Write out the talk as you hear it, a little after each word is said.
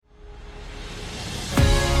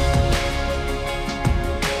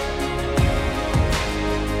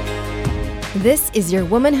This is your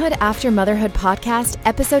Womanhood After Motherhood podcast,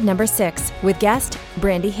 episode number 6, with guest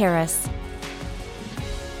Brandi Harris.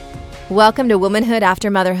 Welcome to Womanhood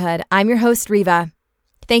After Motherhood. I'm your host, Riva.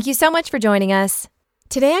 Thank you so much for joining us.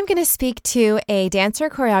 Today, I'm going to speak to a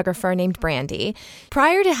dancer-choreographer named Brandi.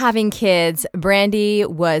 Prior to having kids, Brandi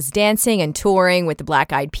was dancing and touring with the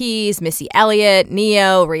Black Eyed Peas, Missy Elliott,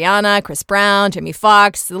 Ne-Yo, Rihanna, Chris Brown, Jamie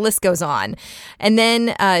Foxx, the list goes on. And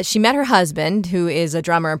then she met her husband, who is a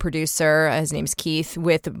drummer and producer. His name's Keith,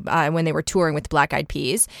 when they were touring with the Black Eyed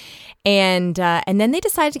Peas. And then they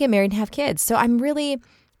decided to get married and have kids. So I'm really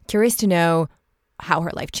curious to know how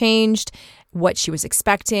her life changed, what she was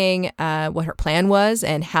expecting, what her plan was,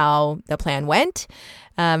 and how the plan went.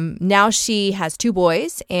 Now she has 2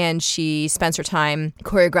 boys, and she spends her time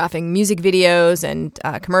choreographing music videos and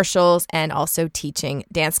commercials, and also teaching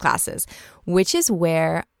dance classes, which is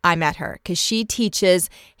where I met her, because she teaches,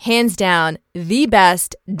 hands down, the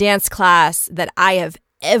best dance class that I have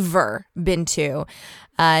ever been to.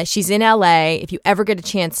 She's in LA. If you ever get a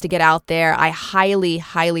chance to get out there, I highly,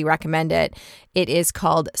 highly recommend it. It is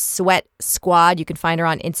called Sweat Squad. You can find her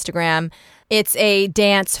on Instagram. It's a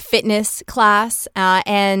dance fitness class,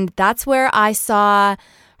 and that's where I saw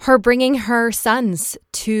her bringing her sons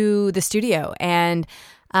to the studio. And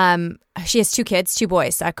she has 2 kids, 2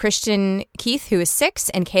 boys, Christian Keith, who is 6,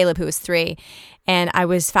 and Caleb, who is 3. And I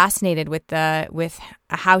was fascinated with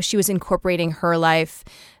how she was incorporating her life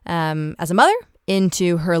as a mother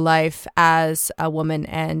into her life as a woman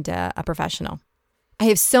and a professional. I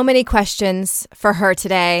have so many questions for her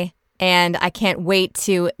today, and I can't wait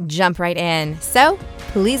to jump right in. So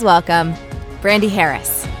please welcome Brandi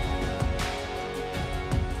Harris.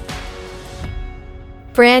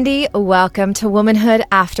 Brandi, welcome to Womanhood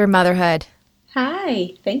After Motherhood.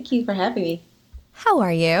 Hi, thank you for having me. How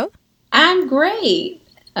are you? I'm great.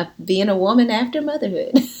 Being a woman after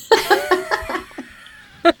motherhood.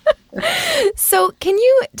 So can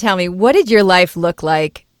you tell me, what did your life look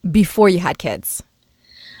like before you had kids?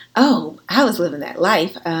 Oh, I was living that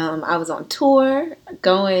life. I was on tour,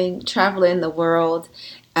 traveling the world.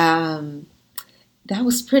 That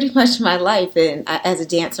was pretty much my life. And as a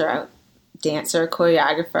dancer,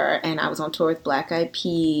 choreographer, and I was on tour with Black Eyed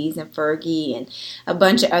Peas and Fergie and a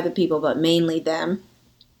bunch of other people, but mainly them.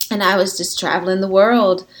 And I was just traveling the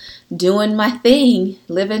world, doing my thing,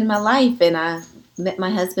 living my life. And I met my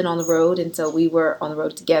husband on the road, and so we were on the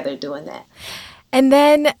road together doing that. And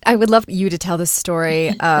then I would love you to tell the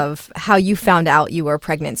story of how you found out you were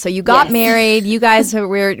pregnant. So you got married, you guys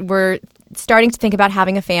were starting to think about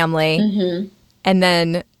having a family, and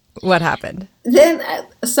then what happened? Then,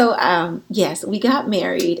 yes, we got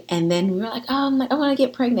married, and then we were like, I want to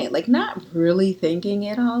get pregnant. Like, not really thinking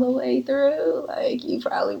it all the way through. Like, you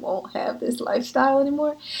probably won't have this lifestyle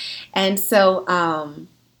anymore. And so,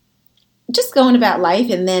 just going about life.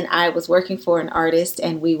 And then I was working for an artist,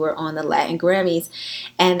 and we were on the Latin Grammys,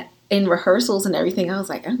 and in rehearsals and everything, I was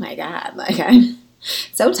like, oh my God, like, I'm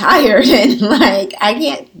so tired, and like, I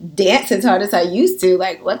can't dance as hard as I used to.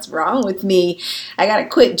 Like, what's wrong with me? I got to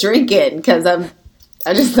quit drinking because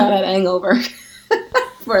I just thought I'd hangover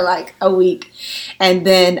for like a week. And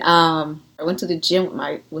then, I went to the gym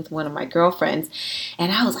with one of my girlfriends,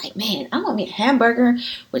 and I was like, man, I want me a hamburger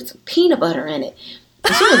with some peanut butter in it.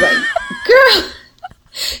 And she was like, girl,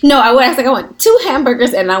 no, I was like, I want 2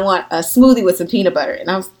 hamburgers and I want a smoothie with some peanut butter. And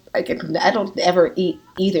I was like, I don't ever eat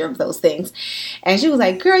either of those things. And she was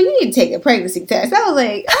like, girl, you need to take a pregnancy test. I was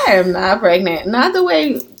like, I am not pregnant. Not the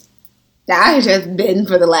way I've just been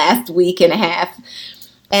for the last week and a half.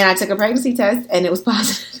 And I took a pregnancy test, and it was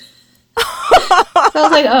positive. So I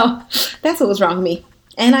was like, oh, that's what was wrong with me.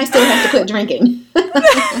 And I still have to quit drinking.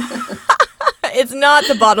 It's not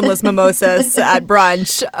the bottomless mimosas at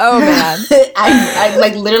brunch. Oh, man.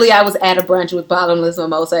 I was at a brunch with bottomless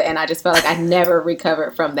mimosa, and I just felt like I never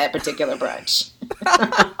recovered from that particular brunch.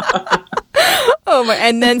 Oh, my.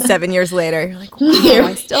 And then 7 years later, you're like, wow,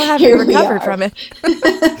 I still haven't recovered from it.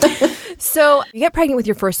 So you get pregnant with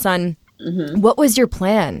your first son. Mm-hmm. What was your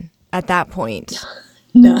plan at that point?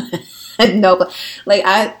 No. No,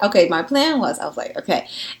 my plan was, I was like, okay,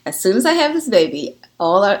 as soon as I have this baby,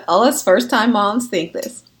 all us first-time moms think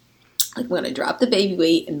this. Like, I'm going to drop the baby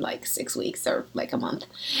weight in like 6 weeks or like a month.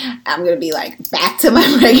 I'm going to be like back to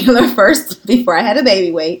my regular first before I had a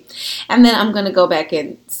baby weight. And then I'm going to go back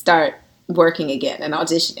and start working again and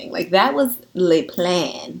auditioning. Like, that was the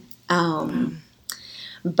plan.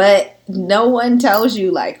 But no one tells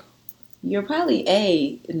you, like, you're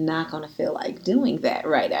probably not going to feel like doing that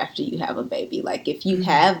right after you have a baby. Like, if you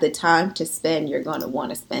have the time to spend, you're going to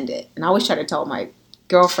want to spend it. And I always try to tell my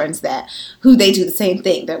girlfriends that, who they do the same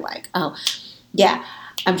thing. They're like, oh, yeah,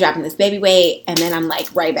 I'm dropping this baby weight, and then I'm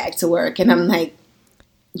like right back to work. And I'm like,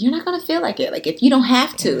 you're not going to feel like it. Like if you don't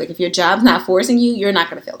have to, like if your job's not forcing you, you're not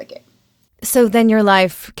going to feel like it. So then your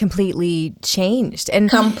life completely changed. And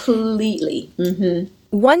completely. Mm-hmm.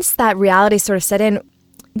 Once that reality sort of set in,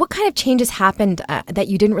 what kind of changes happened that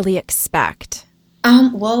you didn't really expect?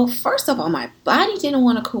 Well, first of all, my body didn't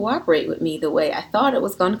want to cooperate with me the way I thought it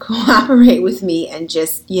was going to cooperate with me and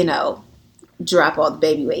just, drop all the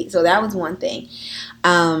baby weight. So that was one thing.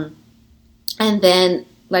 And then,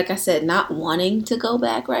 like I said, not wanting to go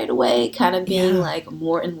back right away, kind of being like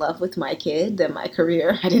more in love with my kid than my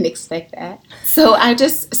career. I didn't expect that. So I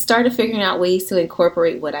just started figuring out ways to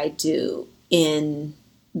incorporate what I do in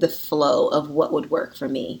the flow of what would work for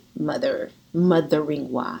me,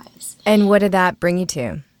 mothering wise. And what did that bring you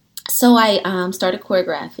to? So I started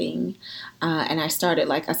choreographing, and I started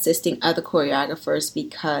like assisting other choreographers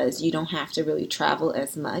because you don't have to really travel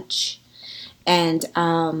as much. And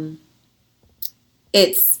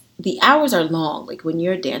the hours are long. Like when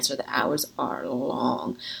you're a dancer, the hours are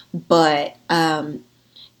long. But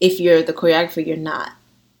if you're the choreographer, you're not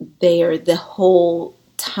there the whole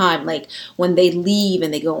time. Like when they leave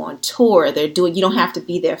and they go on tour, you don't have to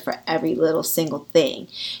be there for every little single thing.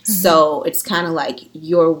 Mm-hmm. So it's kind of like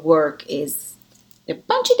your work is a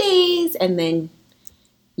bunch of days, and then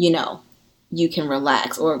you can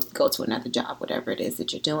relax or go to another job, whatever it is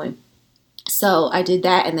that you're doing. So I did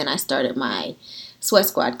that, and then I started my Sweat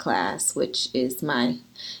Squad class, which is my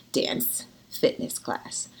dance fitness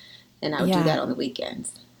class, and I would do that on the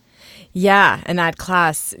weekends. Yeah, and that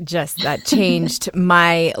class that changed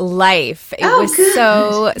my life. It was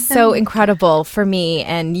good. so incredible for me,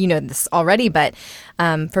 and you know this already, but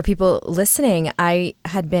for people listening, I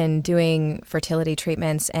had been doing fertility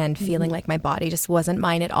treatments and feeling like my body just wasn't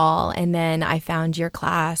mine at all. And then I found your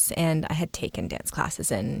class, and I had taken dance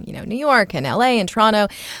classes in New York and LA and Toronto.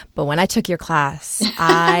 But when I took your class,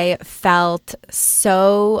 I felt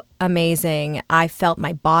so amazing. I felt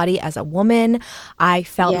my body as a woman. I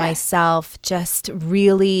felt myself just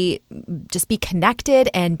really just be connected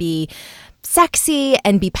and be sexy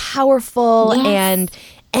and be powerful and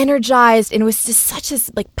energized. And it was just such a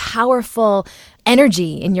powerful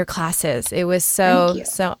energy in your classes. It was so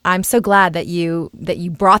I'm so glad that you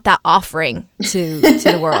brought that offering to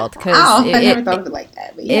the world, because I never thought of it like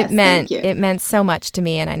that. But yes, it meant so much to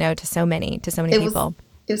me, and I know to so many people.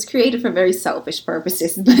 It was created for very selfish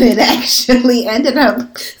purposes, but it actually ended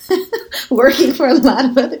up working for a lot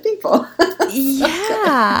of other people.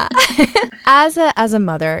 Yeah. As a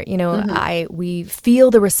mother, we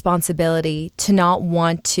feel the responsibility to not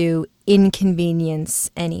want to inconvenience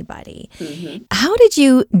anybody. Mm-hmm. How did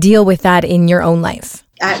you deal with that in your own life?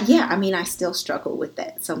 I still struggle with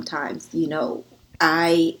that sometimes.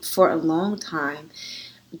 I, for a long time,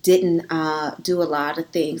 didn't do a lot of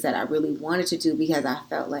things that I really wanted to do because I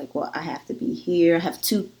felt like, well, I have to be here.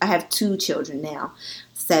 I have two children now,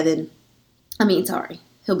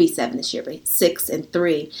 he'll be 7 this year, but 6 and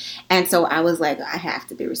 3. And so I was like, I have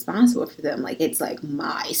to be responsible for them. Like, it's like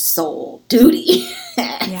my sole duty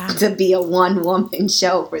to be a one-woman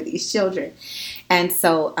show for these children. And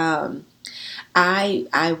so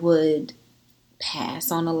I would pass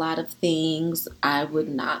on a lot of things. I would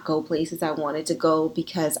not go places I wanted to go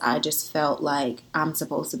because I just felt like I'm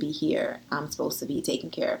supposed to be here. I'm supposed to be taking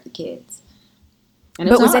care of the kids. And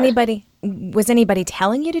but was anybody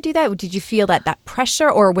telling you to do that? Did you feel that pressure,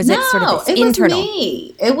 or was it sort of internal? No, it was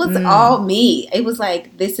me. It was all me. It was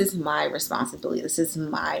like, this is my responsibility. This is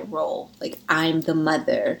my role. Like, I'm the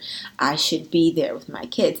mother. I should be there with my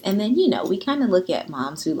kids. And then, we kind of look at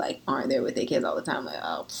moms who aren't there with their kids all the time. Like,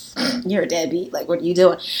 oh, you're a deadbeat. Like, what are you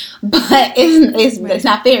doing? But it's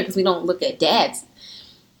not fair because we don't look at dads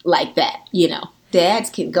like that. Dads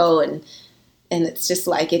can go and it's just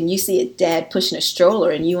and you see a dad pushing a stroller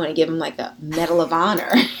and you want to give him like a Medal of Honor.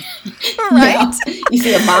 Right. You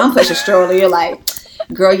see a mom push a stroller, you're like,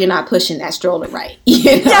 girl, you're not pushing that stroller right.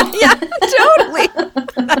 Yeah, totally.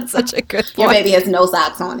 That's such a good point. Your baby has no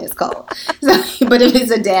socks on, it's cold. So, but if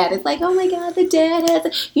it's a dad, it's like, oh my God, the dad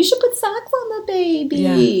you should put socks on the baby.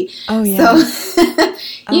 Yeah. Oh, yeah. So,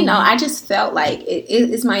 I just felt like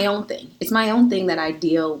it's my own thing. It's my own thing that I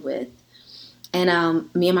deal with. And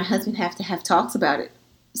me and my husband have to have talks about it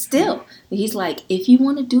still. He's like, if you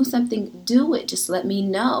want to do something, do it. Just let me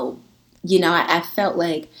know. I felt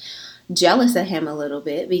jealous of him a little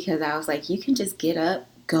bit because I was like, you can just get up,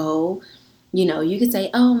 go. You could say,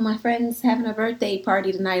 oh, my friend's having a birthday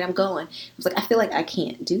party tonight. I'm going. I was like, I feel like I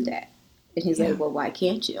can't do that. And he's like, well, why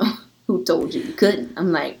can't you? Who told you couldn't?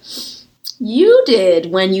 I'm like, you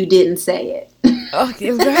did when you didn't say it.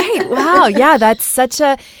 Okay, right. Wow. Yeah, that's such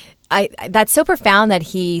a... that's so profound that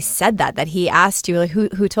he said that he asked you, like,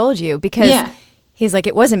 who told you? Because he's like,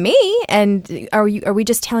 it wasn't me. And are we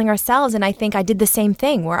just telling ourselves? And I think I did the same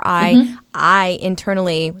thing where I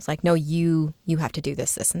internally was like, no, you have to do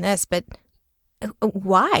this, and this. But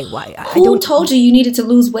why? Who told you needed to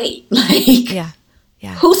lose weight? Like,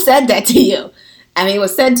 yeah. Who said that to you? I mean, it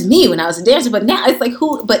was said to me when I was a dancer, but now it's like,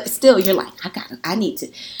 who? But still, you're like, I need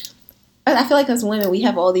to. I feel like as women, we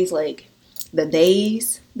have all these, like, the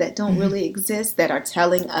days that don't really exist that are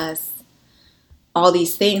telling us all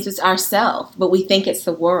these things. It's ourselves, but we think it's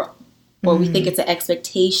the world, or we think it's an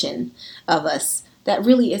expectation of us that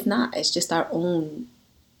really is not. It's just our own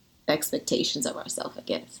expectations of ourselves, I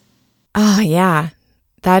guess. Oh, yeah.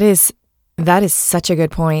 That is such a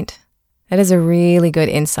good point. That is a really good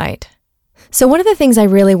insight. So one of the things I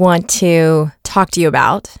really want to talk to you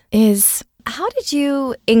about is, how did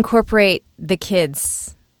you incorporate the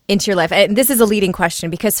kids into your life? And this is a leading question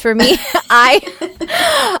because for me, I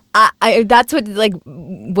that's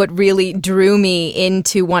what really drew me in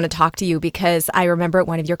to want to talk to you, because I remember at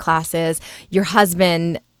one of your classes, your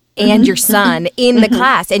husband and your son in the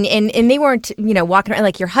class, and they weren't, walking around.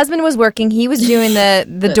 Like, your husband was working, he was doing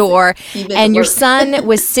the door, and your son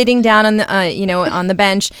was sitting down on the on the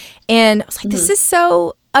bench. And I was like, this is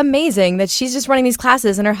so amazing that she's just running these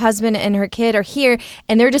classes, and her husband and her kid are here,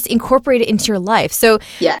 and they're just incorporated into your life. So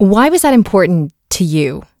why was that important to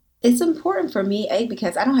you? It's important for me,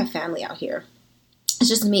 because I don't have family out here. It's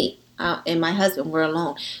just me and my husband. We're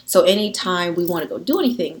alone. So anytime we want to go do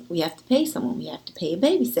anything, we have to pay someone. We have to pay a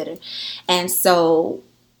babysitter. And so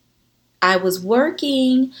I was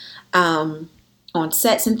working on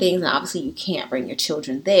sets and things, and obviously you can't bring your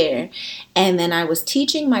children there. And then I was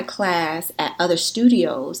teaching my class at other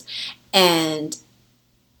studios, and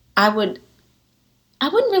I wouldn't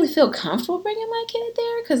really feel comfortable bringing my kid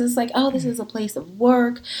there, because it's like, oh, this is a place of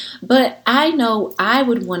work. But I know I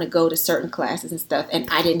would want to go to certain classes and stuff, and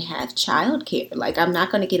I didn't have childcare. Like, I'm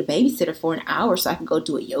not going to get a babysitter for an hour so I can go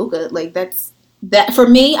do a yoga. Like, that for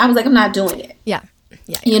me, I was like, I'm not doing it. Yeah.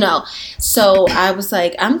 So I was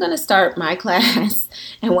like, I'm going to start my class.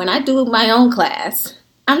 And when I do my own class,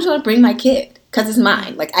 I'm just going to bring my kid, because it's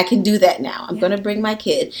mine. Like, I can do that now. I'm going to bring my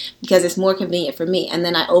kid because it's more convenient for me. And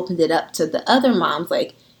then I opened it up to the other moms.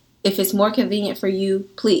 Like, if it's more convenient for you,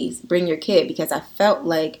 please bring your kid, because I felt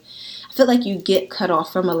like you get cut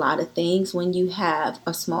off from a lot of things when you have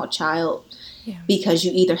a small child, because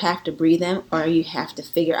you either have to breed them or you have to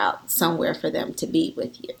figure out somewhere for them to be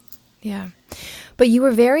with you. Yeah. But you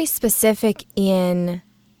were very specific in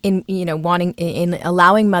wanting, in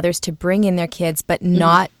allowing mothers to bring in their kids, but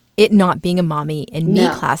not being a mommy and me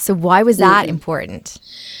class. So why was that important?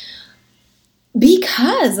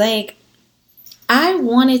 Because, like, I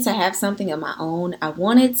wanted to have something of my own. I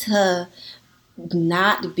wanted to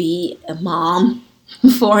not be a mom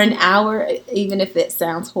for an hour, even if it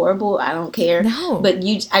sounds horrible. I don't care. No. But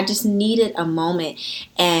I just needed a moment.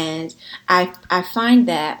 And I find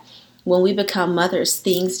that when we become mothers,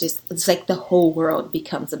 it's like the whole world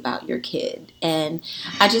becomes about your kid. And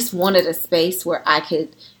I just wanted a space where I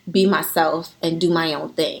could be myself and do my own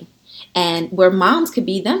thing, and where moms could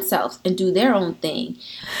be themselves and do their own thing.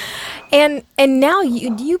 And now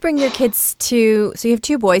do you bring your kids so you have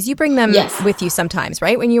two boys, you bring them with you sometimes,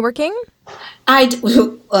 right, when you're working? I do.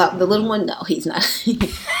 The little one, no, he's not.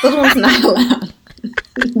 The little one's not allowed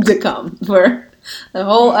to come for a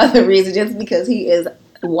whole other reason, just because he is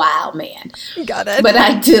wow, man. Got it. But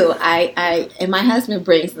I do. I and my husband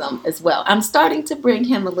brings them as well. I'm starting to bring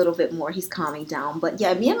him a little bit more. He's calming down. But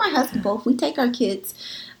yeah, me and my husband both, we take our kids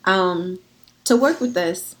to work with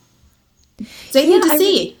us. They need to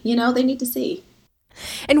see. They need to see.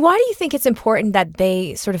 And why do you think it's important that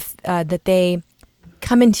they sort of that they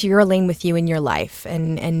come into your lane with you in your life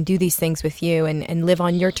and do these things with you and live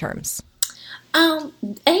on your terms?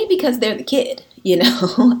 Because they're the kid.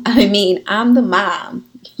 I mean, I'm the mom.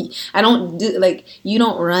 I don't do, like, you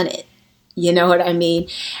don't run it. You know what I mean?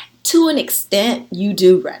 To an extent, you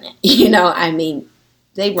do run it. I mean,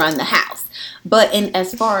 they run the house. But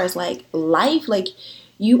as far as, like, life, like,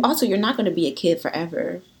 you're not going to be a kid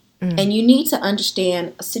forever. And you need to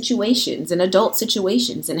understand situations and adult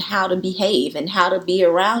situations and how to behave and how to be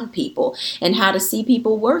around people and how to see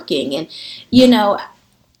people working. And,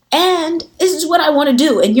 and this is what I want to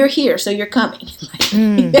do, and you're here, so you're coming.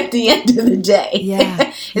 At the end of the day,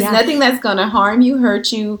 it's nothing that's going to harm you,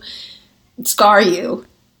 hurt you, scar you.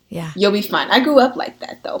 Yeah, you'll be fine. I grew up like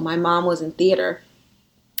that, though. My mom was in theater,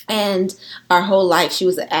 and our whole life she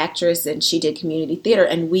was an actress, and she did community theater,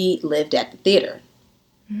 and we lived at the theater.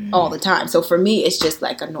 all the time. So for me, it's just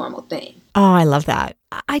like a normal thing. Oh, I love that.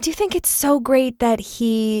 I do think it's so great that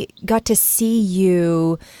he got to see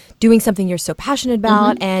you doing something you're so passionate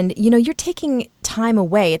about. And, you're taking time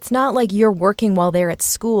away. It's not like you're working while they're at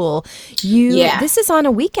school. This is on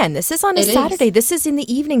a weekend. This is on a Saturday. This is in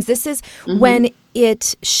the evenings. This is when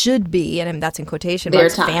it should be, and that's in quotation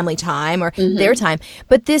marks, family time or their time.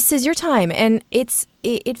 But this is your time. And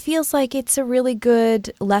it feels like it's a really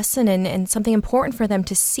good lesson and something important for them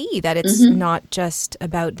to see, that it's not just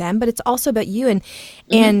about them, but it's also about you.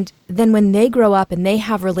 And then when they grow up and they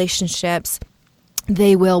have relationships,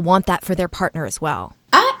 they will want that for their partner as well.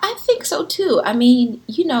 I think so too. I mean,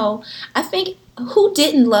 I think who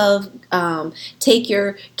didn't love take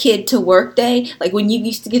your kid to work day? Like when you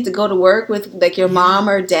used to get to go to work with like your mom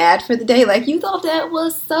or dad for the day, like you thought that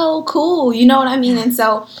was so cool. You know what I mean? And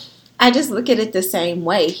so I just look at it the same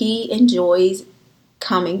way. He enjoys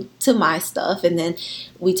coming to my stuff, and then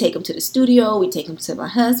we take him to the studio, we take him to my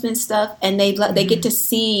husband's stuff, and they get to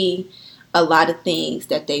see a lot of things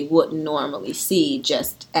that they wouldn't normally see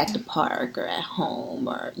just at the park or at home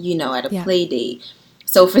or, at a play date.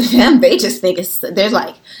 So for them, they just think they're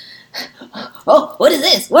like, oh, what is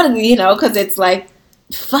this? Because it's like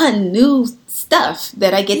fun, new stuff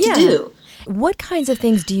that I get to do. What kinds of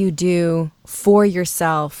things do you do for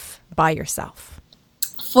yourself, by yourself?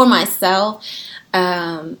 For myself,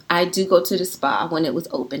 I do go to the spa when it was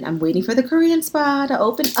open. I'm waiting for the Korean spa to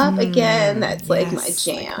open up again. That's like my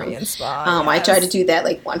jam. Korean spa. I try to do that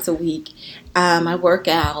like once a week. I work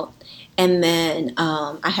out, and then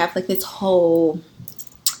I have like this whole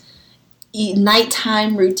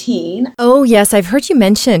nighttime routine. Oh yes, I've heard you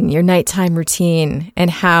mention your nighttime routine and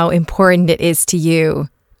how important it is to you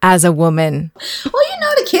as a woman. Well,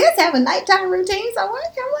 the kids have a nighttime routine, so I'm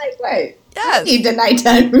like, wait. Yes. I need the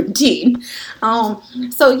nighttime routine.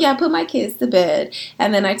 I put my kids to bed,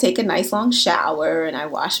 and then I take a nice long shower, and I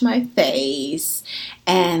wash my face,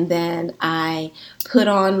 and then I put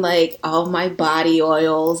on like all my body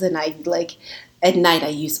oils, and I like at night I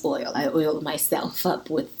use oil. I oil myself up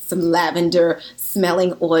with some lavender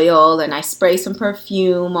smelling oil, and I spray some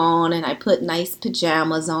perfume on, and I put nice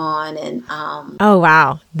pajamas on, and oh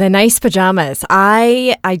wow, the nice pajamas.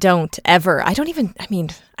 I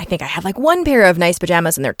think I have like one pair of nice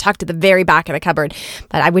pajamas, and they're tucked at the very back of the cupboard,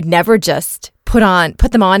 but I would never just put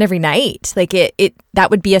them on every night. Like that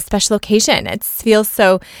would be a special occasion. It feels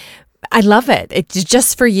so, I love it. It's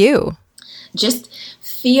just for you.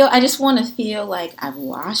 I just want to feel like I've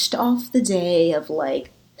washed off the day of like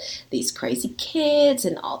these crazy kids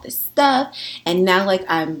and all this stuff, and now like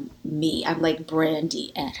I'm me. I'm like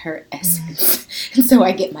Brandy at her essence. And so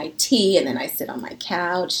I get my tea, and then I sit on my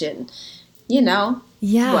couch and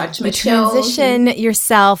watch my shows. Transition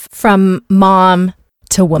yourself from mom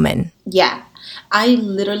to woman. Yeah. I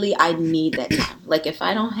need that time. Like if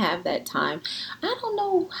I don't have that time, I don't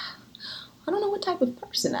know what type of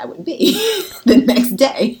person I would be the next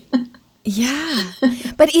day. Yeah.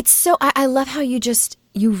 But it's so, I love how you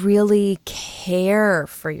really care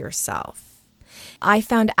for yourself. I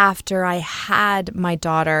found after I had my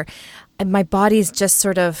daughter, my body's just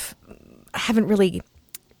sort of, I haven't really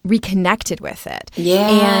reconnected with it. Yeah.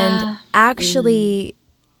 And actually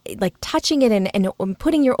like touching it and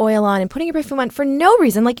putting your oil on and putting your perfume on for no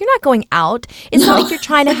reason. Like you're not going out. It's not like you're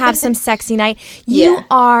trying to have some sexy night. You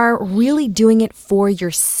are really doing it for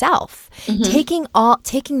yourself. Taking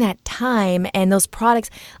that time and those products.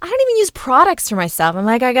 I don't even use products for myself. I'm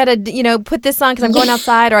like, I gotta, put this on because I'm going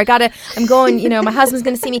outside, or I'm going, my husband's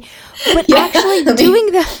gonna see me. But actually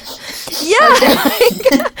doing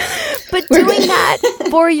but doing that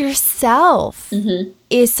for yourself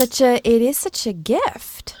is such a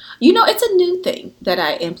gift. It's a new thing that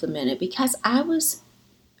I implemented because I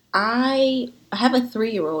have a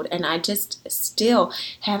 3-year-old, and I just still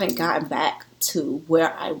haven't gotten back to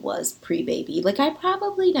where I was pre-baby. Like I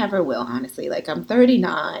probably never will, honestly. Like I'm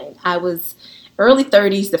 39. I was early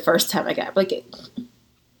 30s the first time I got like it.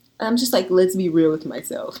 I'm just like, let's be real with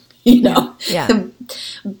myself, Yeah.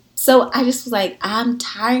 So I just was like, I'm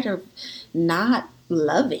tired of not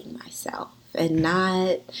loving myself and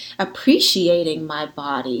not appreciating my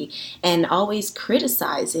body and always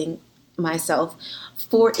criticizing myself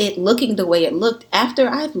for it looking the way it looked after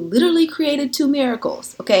I've literally created 2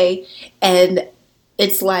 miracles, okay? And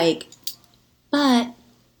it's like, but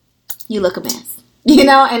you look a mess,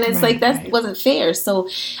 and it's like, that wasn't fair. So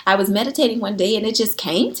I was meditating one day, and it just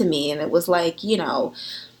came to me, and it was like, you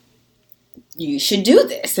should do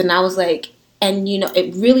this. And I was like, And,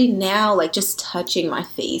 it really now, like just touching my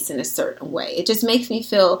face in a certain way, it just makes me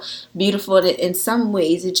feel beautiful. And in some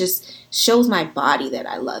ways, it just shows my body that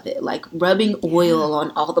I love it. Like rubbing oil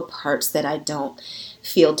on all the parts that I don't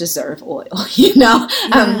feel deserve oil,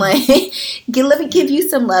 I'm like, let me give you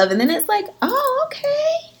some love. And then it's like, oh,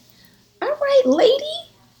 okay. All right, lady.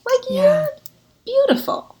 Like, you're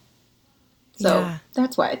beautiful. So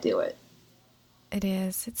that's why I do it. It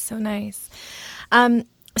is. It's so nice.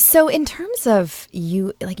 So in terms of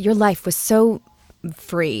you, like your life was so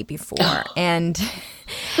free before, and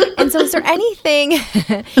so is there anything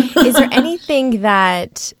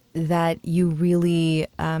that you really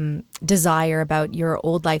desire about your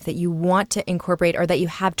old life that you want to incorporate, or that you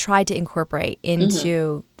have tried to incorporate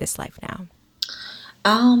into this life now?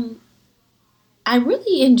 I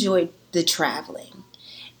really enjoyed the traveling,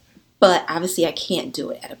 but obviously I can't do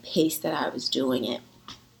it at a pace that I was doing it.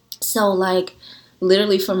 So like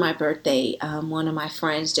literally for my birthday, one of my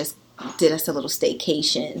friends just did us a little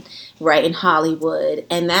staycation right in Hollywood.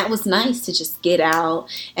 And that was nice to just get out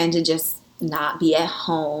and to just not be at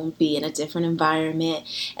home, be in a different environment,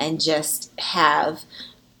 and just have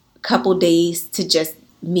a couple days to just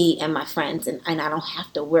me and my friends. And I don't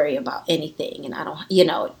have to worry about anything. And I don't,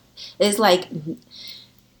 it's like,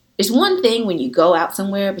 it's one thing when you go out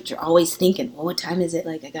somewhere, but you're always thinking, well, what time is it?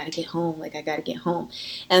 Like, I got to get home.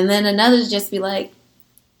 And then another is just be like,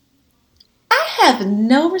 I have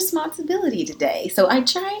no responsibility today. So I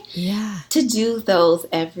try to do those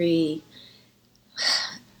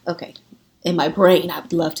okay. In my brain, I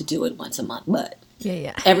would love to do it once a month, but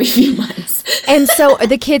every few months. And so are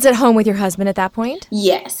the kids at home with your husband at that point?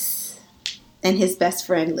 Yes. And his best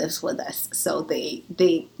friend lives with us. So they.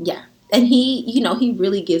 And he, he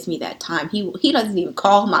really gives me that time. He doesn't even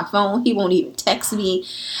call my phone. He won't even text me.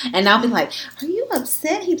 And I'll be like, are you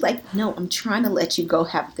upset? He's like, no, I'm trying to let you go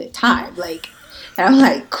have a good time. Like, and I'm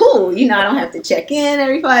like, cool. I don't have to check in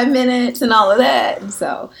every 5 minutes and all of that. And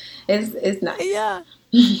so it's nice. Yeah.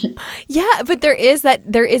 Yeah, but there is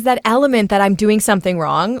that element that I'm doing something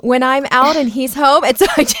wrong when I'm out and he's home, and so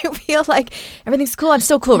I do feel like everything's cool. I'm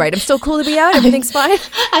still cool, right? I'm still cool to be out. Everything's fine.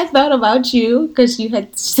 I thought about you because you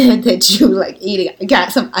had said that you like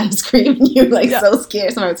got some ice cream and you so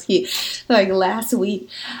scared. So I was cute. Like last week,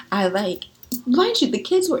 I mind you, the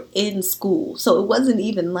kids were in school, so it wasn't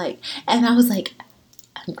even and I was like,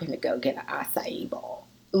 I'm gonna go get an acai bowl.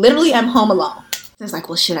 Literally, I'm home alone. I was like,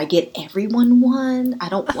 well, should I get everyone one? I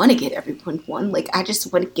don't want to get everyone one. Like, I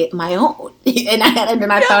just want to get my own. And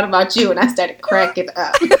then I thought about you, and I started cracking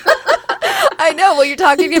up. I know. Well, you're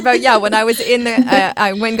talking about, when I was in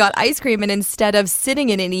I went and got ice cream, and instead of sitting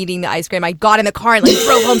in and eating the ice cream, I got in the car and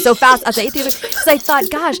drove home so fast as I ate the other. Because I thought,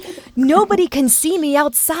 gosh, nobody can see me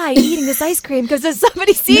outside eating this ice cream, because if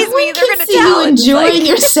somebody sees me, they're going to tell. You enjoying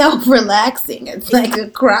yourself, relaxing. It's like a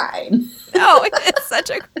crime. No, it's such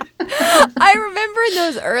a... I remember in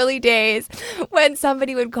those early days when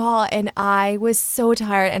somebody would call and I was so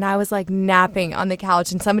tired and I was napping on the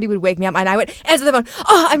couch, and somebody would wake me up and I would answer the phone.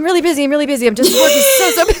 Oh, I'm really busy. I'm just working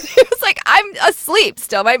so busy. It was like I'm asleep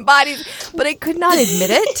still. My body's... But I could not admit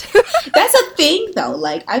it. That's a thing, though.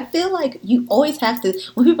 I feel like you always have to...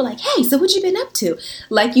 When people are like, hey, so what you been up to?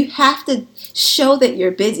 You have to show that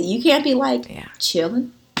you're busy. You can't be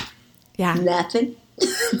chilling. Yeah. Nothing.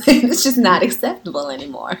 It's just not acceptable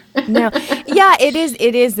anymore. No. Yeah, it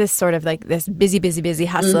is this sort of this busy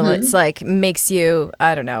hustle. Mm-hmm. It's makes you,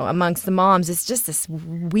 I don't know, amongst the moms, it's just this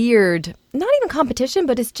weird, not even competition,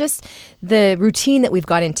 but it's just the routine that we've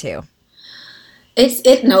got into.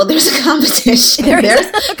 No, there's a competition. There's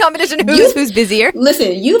a competition who's busier.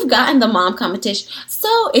 Listen, you've gotten the mom competition.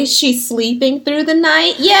 So is she sleeping through the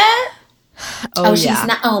night yet? Oh, she's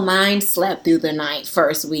not. Oh, mine slept through the night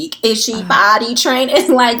first week. Is she body trained? It's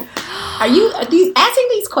are you asking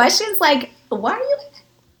these questions? Why are you?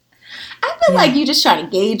 I feel like you just trying to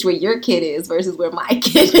gauge where your kid is versus where my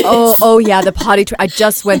kid is. Oh yeah, the potty. I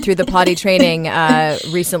just went through the potty training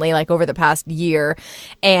recently, over the past year,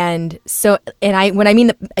 and when I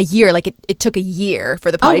mean a year, it took a year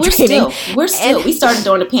for the potty training. We're still. We started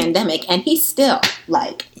during the pandemic, and he's still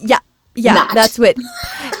Yeah, not. That's what.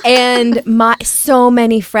 And so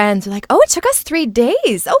many friends are like, oh, it took us 3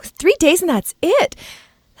 days. Oh, 3 days and that's it.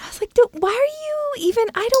 I was like, why are you even,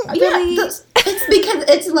 I don't really. It's because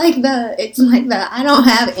it's like the, I don't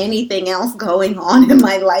have anything else going on in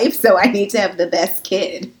my life, so I need to have the best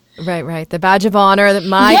kid. Right. The badge of honor that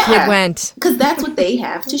my kid went. Because that's what they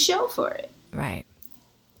have to show for it. Right.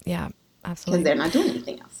 Yeah, absolutely. Because they're not doing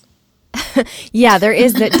anything else. Yeah,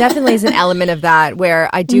 definitely is an element of that where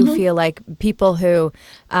I do feel like people who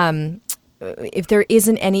if there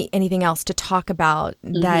isn't anything else to talk about,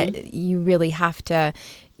 that you really have to,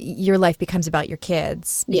 your life becomes about your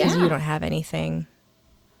kids because you don't have anything.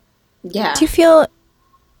 Yeah. Do you feel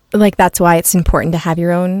like that's why it's important to have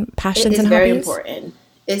your own passions and hobbies? It's very important.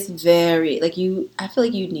 It's very, like, I feel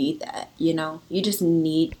like you need that, you know? You just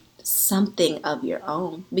need something of your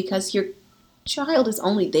own because your child is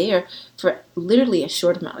only there for literally a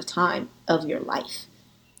short amount of time of your life.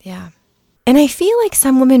 Yeah. And I feel like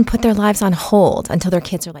some women put their lives on hold until their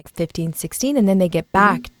kids are like 15, 16, and then they get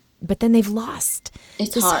back, but then they've lost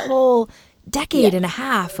this whole decade and a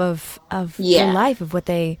half of their life, of what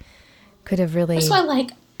they could have really... That's why,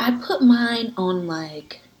 like, I put mine on,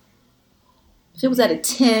 like, if it was at a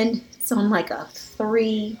 10, it's on, like, a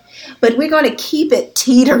 3. But we're going to keep it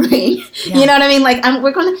teetering. Yeah. You know what I mean? Like,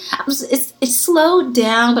 it's slowed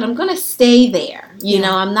down, but I'm going to stay there. You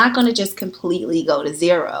know, I'm not going to just completely go to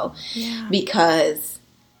 0 because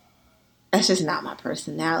that's just not my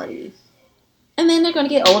personality. And then they're going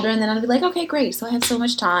to get older, and then I'll be like, okay, great. So I have so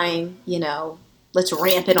much time, you know, let's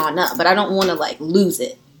ramp it on up. But I don't want to, like, lose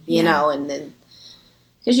it, you know, and then,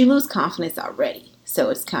 because you lose confidence already. So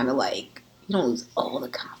it's kind of like, you don't lose all the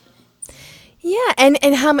confidence. Yeah, and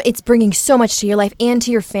how it's bringing so much to your life and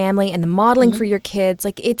to your family and the modeling for your kids.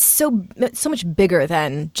 Like, it's so much bigger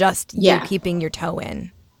than just you keeping your toe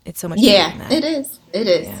in. It's so much bigger than that. It is. It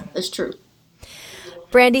is. Yeah. It's true.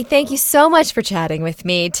 Brandy, thank you so much for chatting with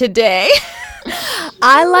me today.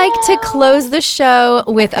 I like to close the show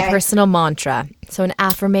with a personal mantra. So an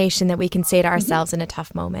affirmation that we can say to ourselves in a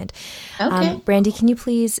tough moment. Okay. Brandy, can you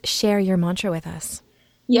please share your mantra with us?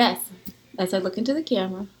 Yes. As I look into the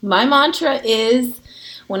camera, my mantra is,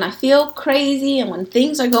 when I feel crazy and when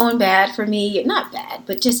things are going bad for me, not bad,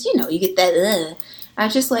 but just, you know, you get that, I'm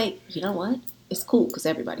just like, you know what? It's cool because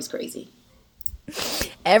everybody's crazy.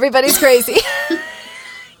 Everybody's crazy.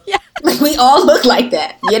 Yeah. Like, we all look like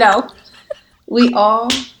that, you know? We all,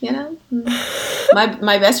 you know?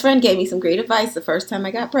 My best friend gave me some great advice the first time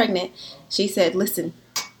I got pregnant. She said, listen,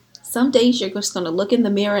 some days you're just going to look in the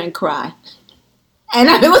mirror and cry. And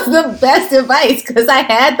it was the best advice because I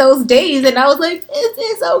had those days and I was like,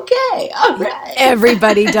 it's okay. All right.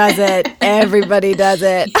 Everybody does it. Everybody does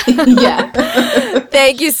it. Yeah.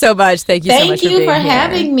 Thank you so much. Thank you so much for being here. Thank you for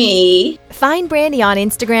having me. Find Brandy on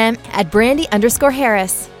Instagram at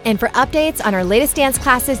Brandy_Harris. And for updates on our latest dance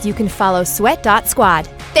classes, you can follow sweat.squad.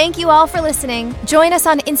 Thank you all for listening. Join us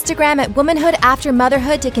on Instagram at Womanhood After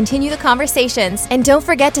Motherhood to continue the conversations. And don't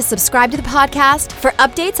forget to subscribe to the podcast for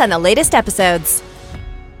updates on the latest episodes.